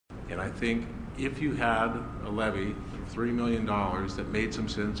And I think if you had a levy of $3 million that made some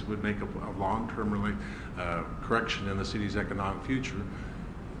sense, would make a long-term correction in the city's economic future,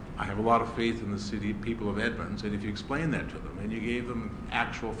 I have a lot of faith in the city people of Edmonds, and if you explain that to them and you gave them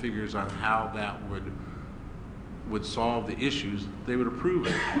actual figures on how that would solve the issues, they would approve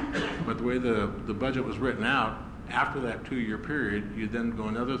it. But the way the budget was written out, after that 2-year period, you then go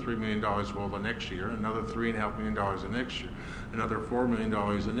another $3 million well the next year, another $3.5 million the next year, another $4 million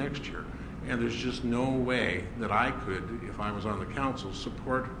the next year. And there's just no way that I could, if I was on the council,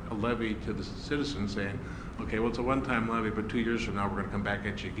 support a levy to the citizens saying, okay, well, it's a one-time levy, but 2 years from now we're going to come back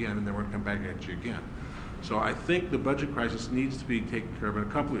at you again, and then we're going to come back at you again. So I think the budget crisis needs to be taken care of in a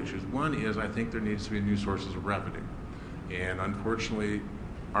couple of issues. One is I think there needs to be new sources of revenue. And unfortunately,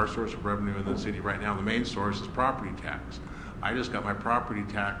 our source of revenue in the city right now, the main source is property tax. I just got my property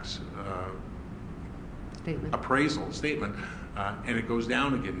tax appraisal statement, and it goes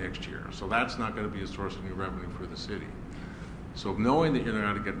down again next year. So that's not going to be a source of new revenue for the city. So knowing that you're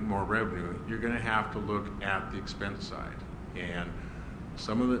going to get more revenue, you're going to have to look at the expense side. And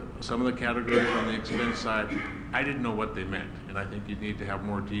some of the categories on the expense side, I didn't know what they meant, and I think you need to have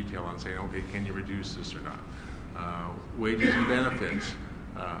more detail on saying, okay, can you reduce this or not? Wages and benefits,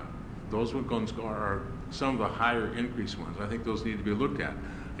 those ones are some of the higher increase ones. I think those need to be looked at.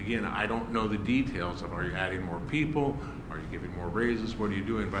 Again, I don't know the details of, are you adding more people? Are you giving more raises? What are you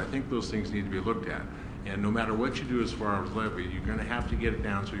doing? But I think those things need to be looked at. And no matter what you do as far as levy, you're going to have to get it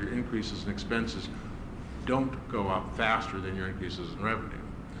down so your increases in expenses don't go up faster than your increases in revenue.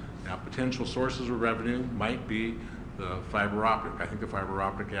 Now, potential sources of revenue might be the fiber optic. I think the fiber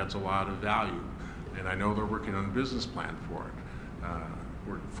optic adds a lot of value, and I know they're working on a business plan for it.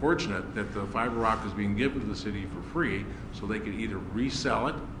 We're fortunate that the fiber optic is being given to the city for free, so they could either resell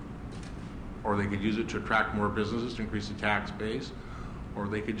it, or they could use it to attract more businesses to increase the tax base, or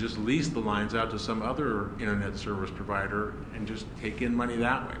they could just lease the lines out to some other internet service provider and just take in money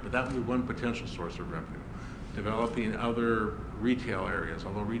that way. But that would be one potential source of revenue. Developing other retail areas,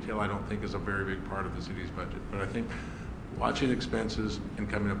 although retail I don't think is a very big part of the city's budget. But I think watching expenses and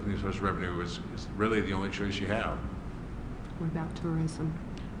coming up with new source of revenue is really the only choice you have. What about tourism?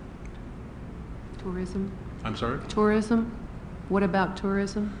 Tourism? I'm sorry? Tourism? What about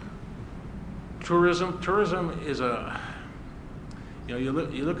tourism? Tourism is a, you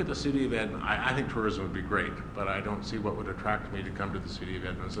look at the city of Edmonds. I think tourism would be great, but I don't see what would attract me to come to the city of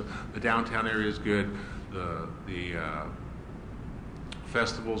Edmonds. The downtown area is good. The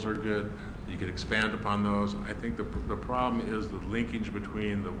festivals are good. You could expand upon those. I think the problem is the linkage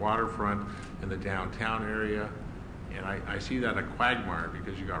between the waterfront and the downtown area. And I see that a quagmire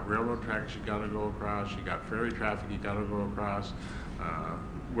because you got railroad tracks you got to go across, you got ferry traffic you got to go across.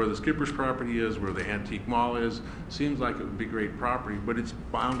 Where the Skipper's property is, where the Antique Mall is, seems like it would be great property, but it's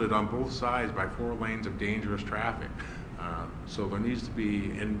bounded on both sides by 4 lanes of dangerous traffic. So there needs to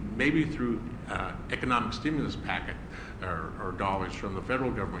be, and maybe through economic stimulus packet or dollars from the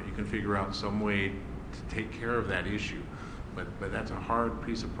federal government, you can figure out some way to take care of that issue. But that's a hard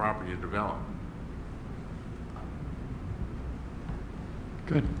piece of property to develop.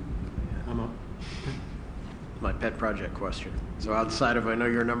 Good. I'm up. My pet project question. So outside of, I know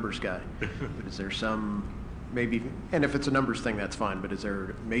you're a numbers guy, but is there some, maybe, and if it's a numbers thing, that's fine, but is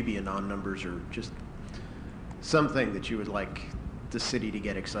there maybe a non-numbers or just something that you would like the city to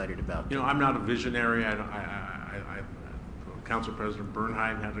get excited about? I'm not a visionary. Council President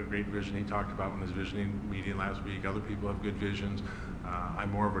Bernheim had a great vision he talked about in his visioning meeting last week. Other people have good visions.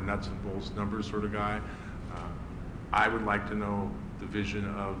 I'm more of a nuts and bolts numbers sort of guy. I would like to know the vision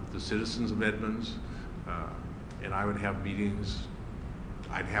of the citizens of Edmonds, and I would have meetings.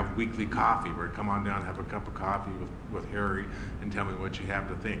 I'd have weekly coffee where I'd come on down, have a cup of coffee with Harry and tell me what you have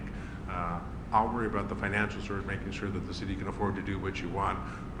to think. I'll worry about the financial sort of making sure that the city can afford to do what you want,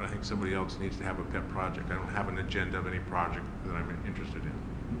 but I think somebody else needs to have a pet project. I don't have an agenda of any project that I'm interested in.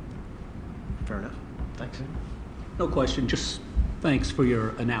 Fair enough. Thanks. No question, just thanks for your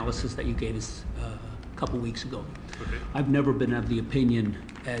analysis that you gave us a couple weeks ago. Okay. I've never been of the opinion,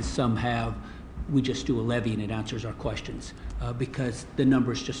 as some have, we just do a levy and it answers our questions, because the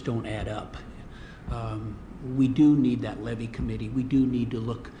numbers just don't add up. We do need that levy committee. We do need to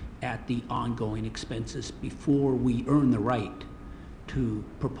look at the ongoing expenses before we earn the right to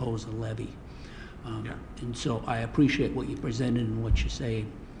propose a levy. And so I appreciate what you presented and what you say.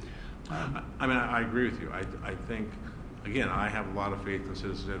 I agree with you. I think, again, I have a lot of faith in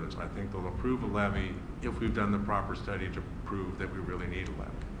citizens of Edmonds. I think they'll approve a levy if we've done the proper study to prove that we really need a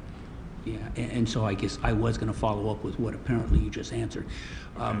levy. Yeah, and so I guess I was going to follow up with what apparently you just answered.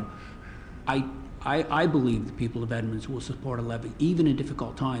 Okay. I believe the people of Edmonds will support a levy, even in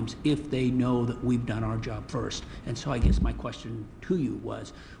difficult times, if they know that we've done our job first. And so I guess my question to you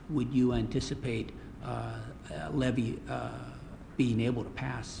was, would you anticipate a levy being able to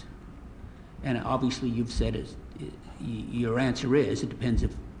pass? And obviously you've said your answer is, it depends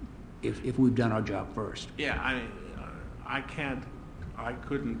if we've done our job first. Yeah, I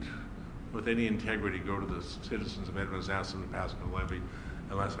couldn't, with any integrity, go to the citizens of Edmonds and ask them to pass a levy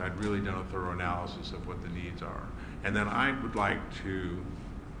unless I'd really done a thorough analysis of what the needs are. And then I would like to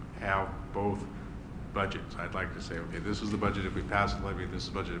have both budgets. I'd like to say, okay, this is the budget if we pass the levy, this is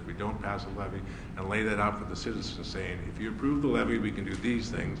the budget if we don't pass the levy, and lay that out for the citizens saying, if you approve the levy, we can do these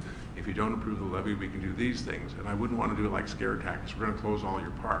things. If you don't approve the levy, we can do these things. And I wouldn't want to do it like scare tactics. We're going to close all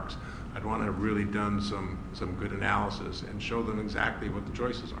your parks. I'd want to have really done some good analysis and show them exactly what the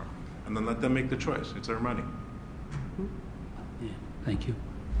choices are. And then let them make the choice. It's their money. Yeah, thank you.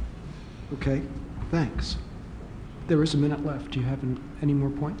 Okay, thanks. There is a minute left. Do you have any more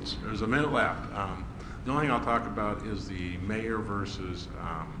points? There's a minute left. The only thing I'll talk about is the mayor versus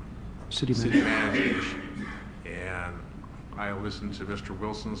City manager issue. And I listened to Mr.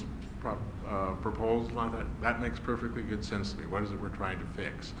 Wilson's proposal on that. That makes perfectly good sense to me. What is it we're trying to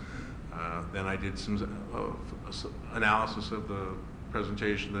fix? Then I did some analysis of the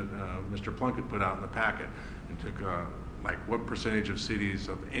presentation that Mr. Plunkett put out in the packet and took like what percentage of cities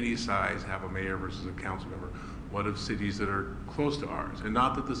of any size have a mayor versus a council member? What of cities that are close to ours? And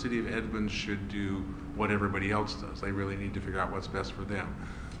not that the city of Edmonds should do what everybody else does. They really need to figure out what's best for them.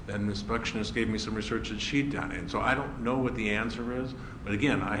 Then Ms. Buckshiniss gave me some research that she'd done. And so I don't know what the answer is, but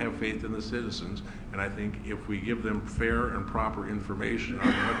again, I have faith in the citizens, and I think if we give them fair and proper information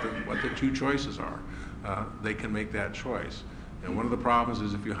on what the two choices are, they can make that choice. And one of the problems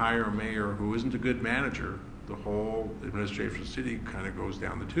is if you hire a mayor who isn't a good manager, the whole administration of the city kind of goes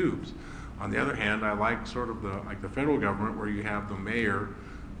down the tubes. On the other hand, I like sort of the federal government where you have the mayor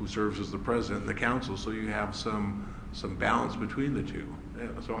who serves as the president and the council, so you have some balance between the two.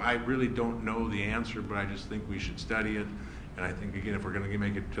 So I really don't know the answer, but I just think we should study it. And I think, again, if we're going to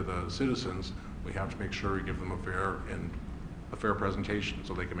make it to the citizens, we have to make sure we give them a fair presentation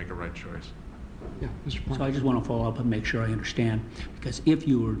so they can make a right choice. Yeah, Mr. Plum. So I just want to follow up and make sure I understand, because if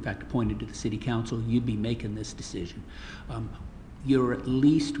you were in fact appointed to the city council, you'd be making this decision. You're at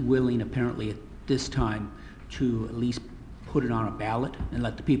least willing, apparently at this time, to at least put it on a ballot and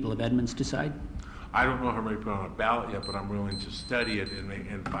let the people of Edmonds decide? I don't know if I'm ready to put it on a ballot yet, but I'm willing to study it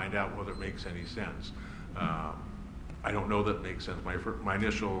and find out whether it makes any sense. I don't know that it makes sense. My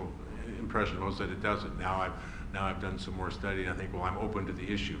initial impression was that it doesn't. Now I've done some more study, and I think, well, I'm open to the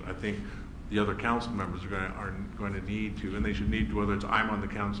issue. I think the other council members are going to need to, and they should need to, whether it's I'm on the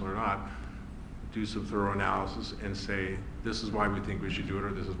council or not, do some thorough analysis and say, this is why we think we should do it,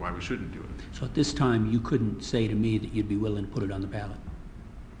 or this is why we shouldn't do it. So at this time, you couldn't say to me that you'd be willing to put it on the ballot?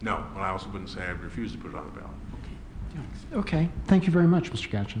 No, and I also wouldn't say I'd refuse to put it on the ballot. Okay, thank you very much, Mr.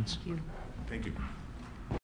 Gatjens. Thank you. Thank you.